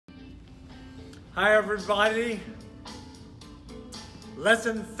Hi everybody.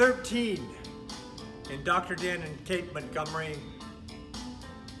 Lesson 13 in Dr. Dan and Kate Montgomery,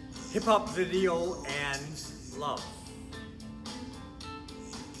 hip hop video and love.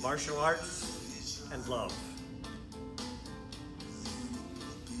 Martial arts and love.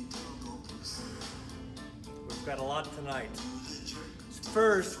 We've got a lot tonight.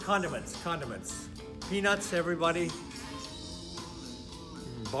 First, condiments. Peanuts, everybody.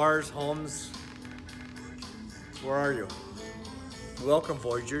 Bars, homes. Where are you? Welcome,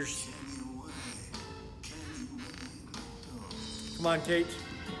 Voyagers. Come on, Kate.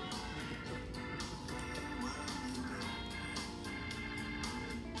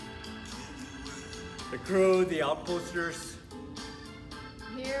 The crew, the outposters.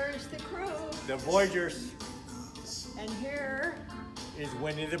 Here's the crew. The Voyagers. And here is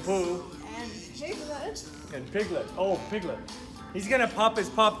Winnie the Pooh. And Piglet. And Piglet. Oh, Piglet. He's gonna pop his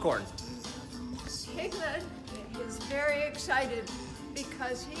popcorn. Piglet is very excited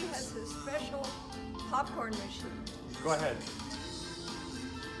because he has a special popcorn machine. Go ahead.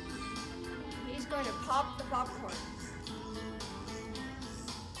 He's going to pop the popcorn.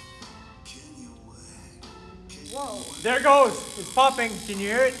 Whoa. There it goes. It's popping. Can you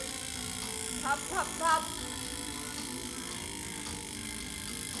hear it? Pop, pop, pop.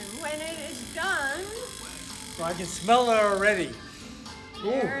 And when it is done, So I can smell it already.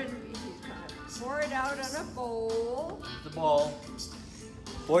 there, he's going to pour it out on a bowl. The ball.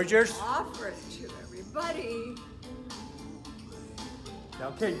 Voyagers. Offer it to everybody. Now,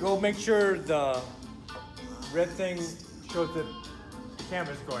 okay, go make sure the red thing shows that the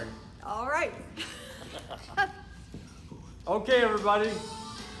camera's going. All right. Okay, everybody.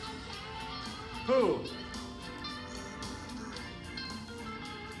 Pooh.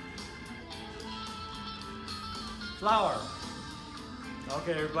 Flower.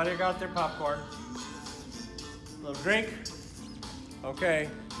 Okay, everybody got their popcorn. Little drink. Okay,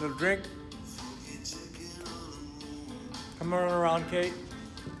 little drink. Come on around, Kate.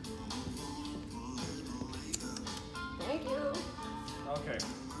 Thank you. Okay.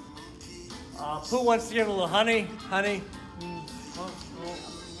 Pooh wants to get a little honey. Honey.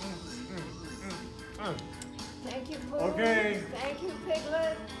 Thank you, Pooh. Okay. Thank you,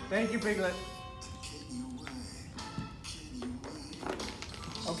 Piglet. Thank you, Piglet.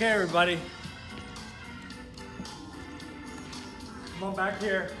 Okay, everybody. Come on back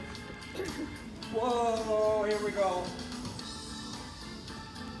here. Whoa, here we go.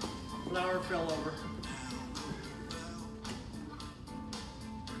 Flower fell over.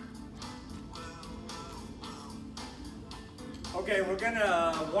 Okay, we're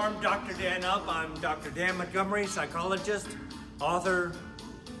gonna warm Dr. Dan up. I'm Dr. Dan Montgomery, psychologist, author,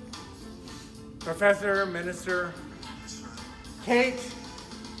 professor, minister. Kate,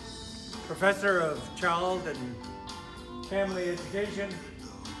 professor of child and family education.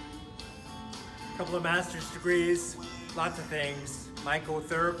 A couple of master's degrees, lots of things.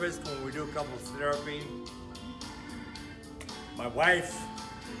 Mycotherapist when we do couples therapy. My wife.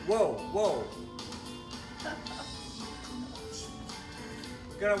 Whoa.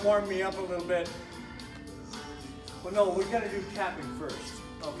 Gonna warm me up a little bit. Well, no, we gotta do tapping first.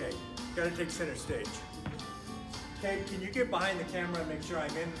 Okay, gotta take center stage. Kate, can you get behind the camera and make sure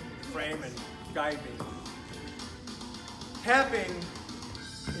I'm in the frame and guide me? Tapping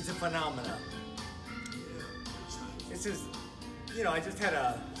is a phenomenon. This is, I just had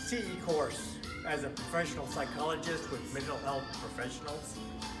a CE course as a professional psychologist with mental health professionals.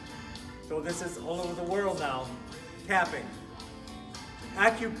 So this is all over the world now. Tapping.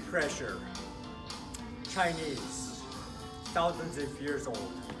 Acupressure, Chinese, thousands of years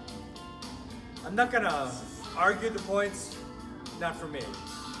old. I'm not gonna argue the points, not for me.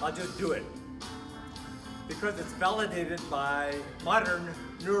 I'll just do it. Because it's validated by modern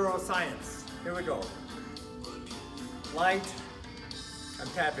neuroscience. Here we go. Light, I'm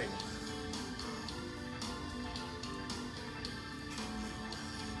tapping.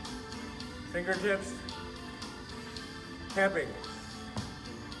 Fingertips, tapping.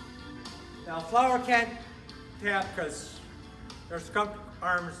 Now, flower can't tap because their skunk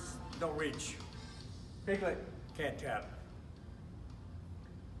arms don't reach. Piglet can't tap.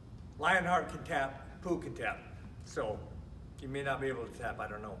 Lionheart can tap. Pooh can tap. So, you may not be able to tap, I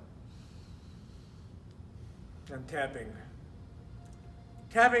don't know. I'm tapping.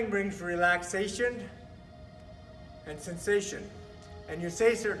 Tapping brings relaxation and sensation. And you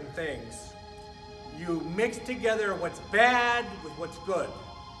say certain things. You mix together what's bad with what's good.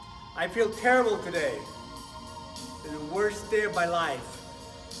 I feel terrible today. It's the worst day of my life.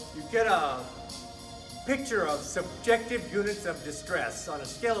 You get a picture of subjective units of distress. On a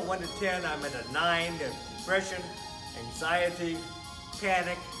scale of 1 to 10, I'm at a 9. There's depression, anxiety,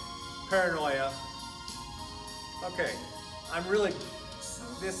 panic, paranoia. Okay,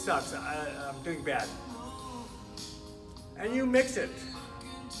 this sucks. I'm doing bad. And you mix it.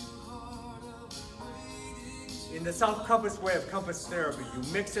 In the South Compass way of compass therapy, you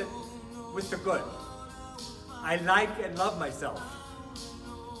mix it with the good. I like and love myself.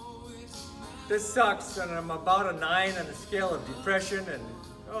 This sucks, and I'm about a 9 on the scale of depression, and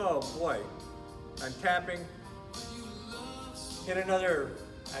oh boy, I'm tapping. Hit another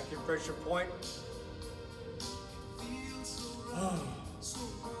acupressure point. Oh.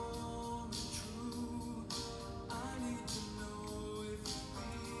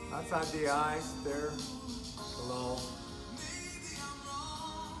 Outside the eyes, there, below.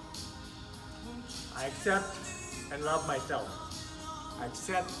 I accept and love myself. I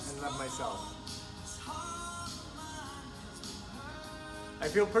accept and love myself. I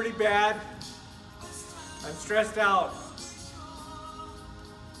feel pretty bad. I'm stressed out.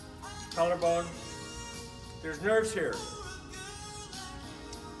 Collarbone. There's nerves here.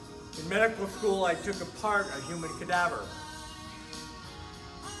 In medical school, I took apart a human cadaver.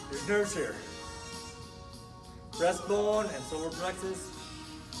 There's nerves here. Breastbone and solar plexus.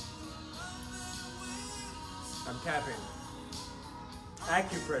 I'm tapping.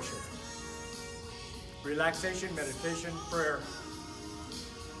 Acupressure. Relaxation, meditation, prayer.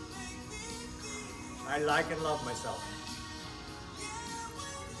 I like and love myself.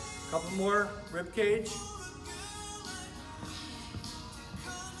 Couple more, rib cage.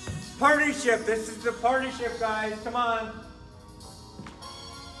 Party shift, this is the party shift, guys, come on.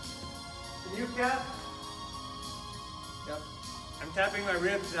 Can you tap? Yep. I'm tapping my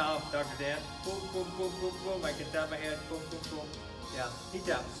ribs now, Dr. Dan. Boom, boom, boom, boom, boom. I can tap my head, boom, boom, boom. Yeah, he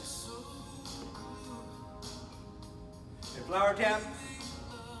taps. And flower tap?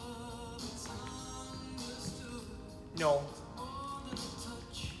 No.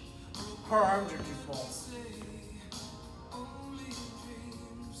 Her arms are too small.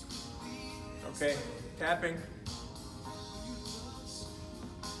 Okay, tapping.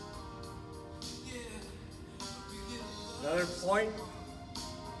 Another point.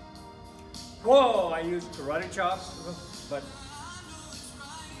 Whoa, I used karate chops, but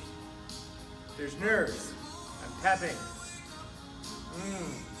there's nerves. I'm tapping.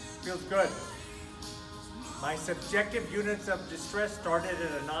 Feels good. My subjective units of distress started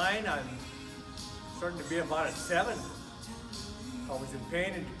at a 9. I'm starting to be about a 7. I was in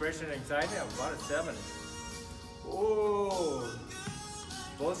pain and depression and anxiety. I'm about a 7. Oh,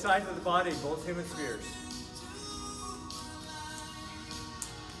 both sides of the body, both hemispheres.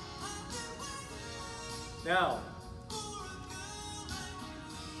 Now,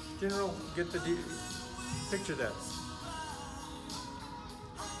 general, get the picture that.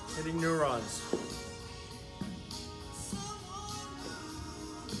 Hitting neurons.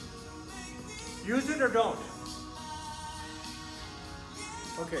 Use it or don't.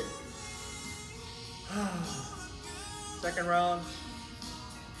 Okay. Second round.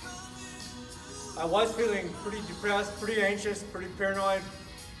 I was feeling pretty depressed, pretty anxious, pretty paranoid,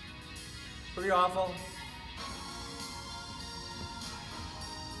 pretty awful.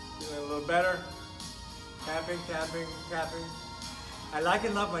 Feeling a little better. Tapping, tapping, tapping. I like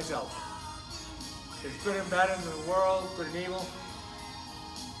and love myself. There's good and bad in the world, good and evil.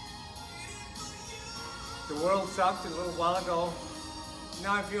 The world sucked a little while ago.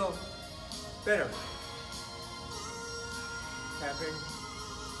 Now I feel better. Tapping.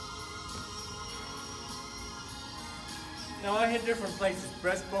 Now I hit different places.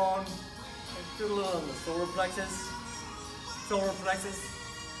 Breastbone. I do a little on the solar plexus.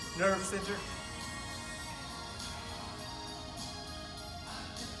 Nerve center.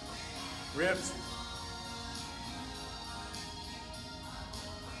 Ribs.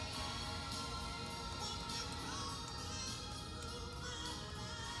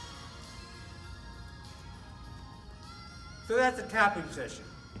 So that's a tapping session.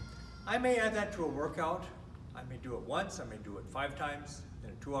 I may add that to a workout. I may do it once, I may do it 5 times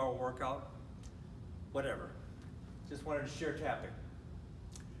in a 2-hour workout. Whatever. Just wanted to share tapping.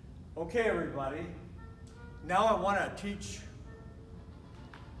 Okay, everybody. Now I want to teach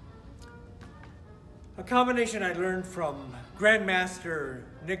a combination I learned from Grandmaster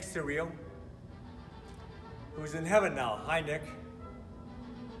Nick Cirio, who's in heaven now. Hi, Nick.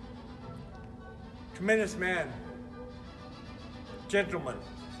 Tremendous man. Gentleman.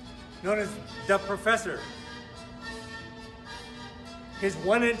 Known as the Professor. His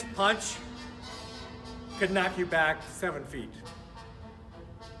 1-inch punch could knock you back 7 feet.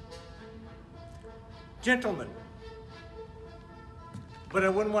 gentleman. But I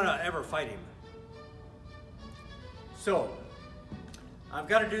wouldn't want to ever fight him. So, I've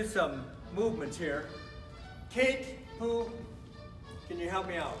got to do some movements here. Kate, Pooh, can you help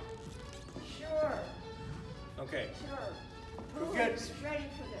me out? Sure. Okay. Sure. Pooh, Pooh good. is ready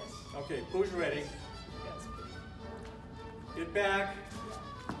for this. Okay, Pooh's ready. Yes. Get back.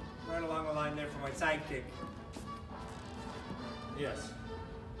 Right along the line there for my sidekick. Yes.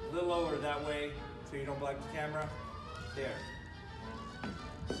 A little lower that way so you don't block the camera. There.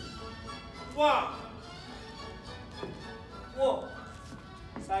 Whoa! Whoa!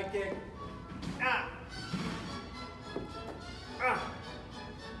 Sidekick. Ah! Ah!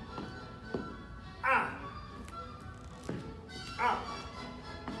 Ah! Ah!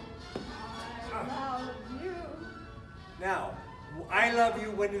 I love you. Now, I love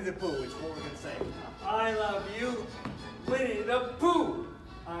you, Winnie the Pooh, is what we're going to say. I love you, Winnie the Pooh.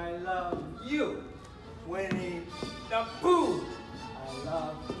 I love you, Winnie the Pooh. I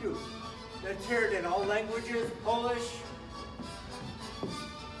love you. Let's hear it in all languages. Polish,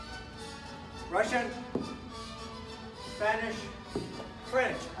 Russian, Spanish,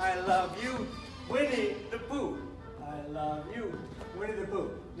 French. I love you, Winnie the Pooh. I love you, Winnie the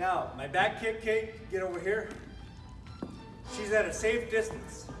Pooh. Now, my back kick, Kate, get over here. She's at a safe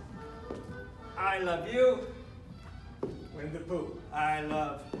distance. I love you, Winnie the Pooh. I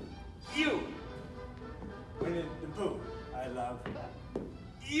love you, Winnie the Pooh. I love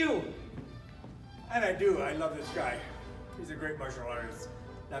you. And I do, I love this guy. He's a great martial artist.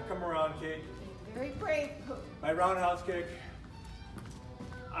 Now come around, Kate. Very brave, Pooh. My roundhouse kick.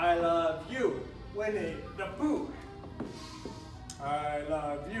 I love you, Winnie the Pooh. I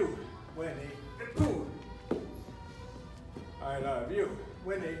love you, Winnie the Pooh. I love you,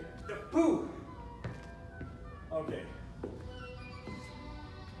 Winnie the Pooh. Okay.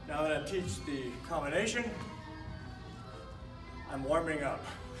 Now that I teach the combination, I'm warming up.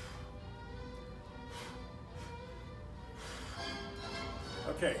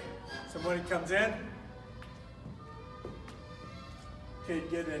 Okay, somebody comes in. Kate,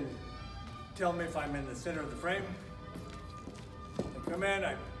 get in, tell me if I'm in the center of the frame. I come in,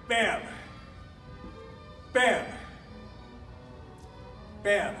 I bam, bam,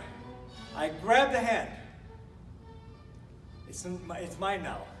 bam. I grab the hand. It's mine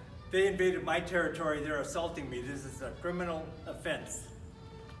now. They invaded my territory, they're assaulting me. This is a criminal offense.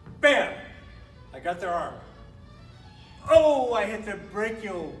 Bam! I got their arm. Oh, I hit the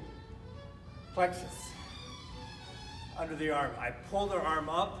brachial plexus under the arm. I pull their arm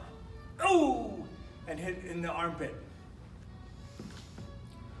up, oh, and hit in the armpit.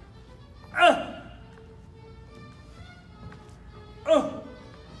 Ah! Oh!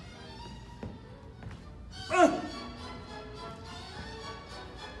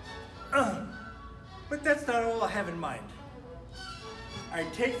 But that's not all I have in mind. I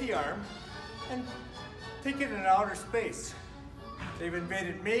take the arm and take it in outer space. They've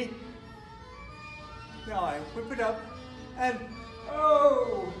invaded me. Now I whip it up and,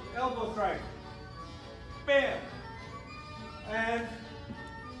 oh, elbow strike. Bam. And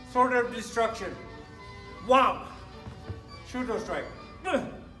sword of destruction. Wow. Shudo strike.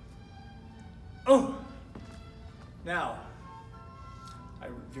 Oh. Now,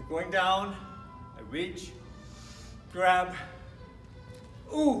 you're going down. I reach, grab.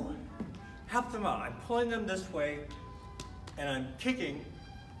 Ooh. Help them out. I'm pulling them this way, and I'm kicking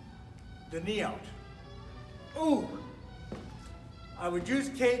the knee out. Ooh! I would use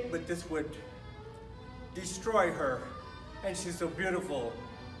Kate, but this would destroy her, and she's so beautiful.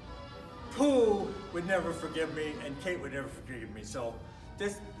 Pooh would never forgive me, and Kate would never forgive me. So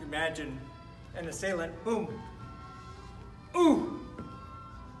just imagine an assailant, boom, ooh!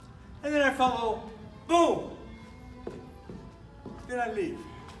 And then I follow, boom! Then I leave.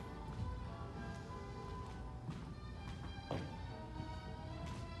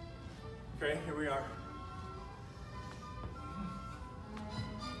 Okay, here we are.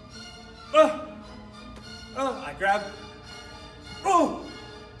 I grab. Oh!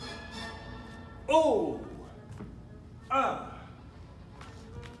 Oh! Oh!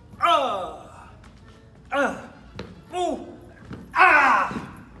 Ah!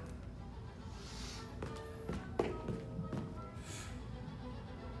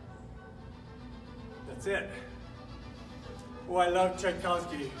 That's it. Oh, I love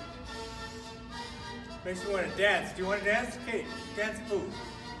Tchaikovsky. Makes me want to dance. Do you want to dance? Kate, dance Pooh.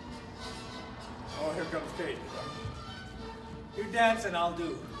 Oh, here comes Kate. You dance and I'll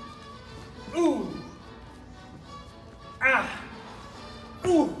do. Ooh! Ah!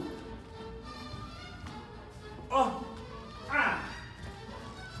 Ooh! Oh! Ah!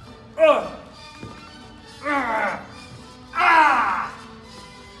 Oh! Once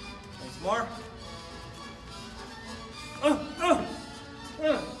more.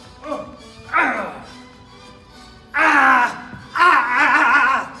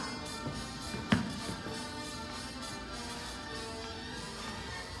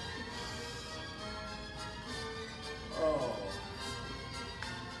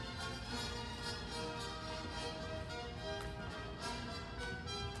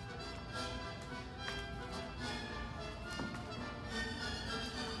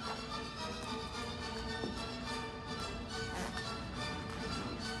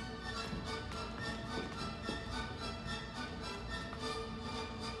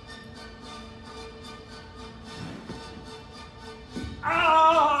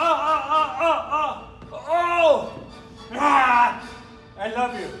 I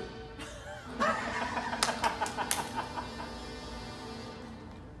love you.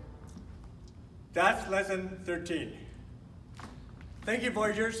 That's lesson 13. Thank you,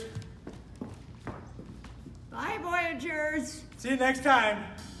 Voyagers. Bye, Voyagers. See you next time.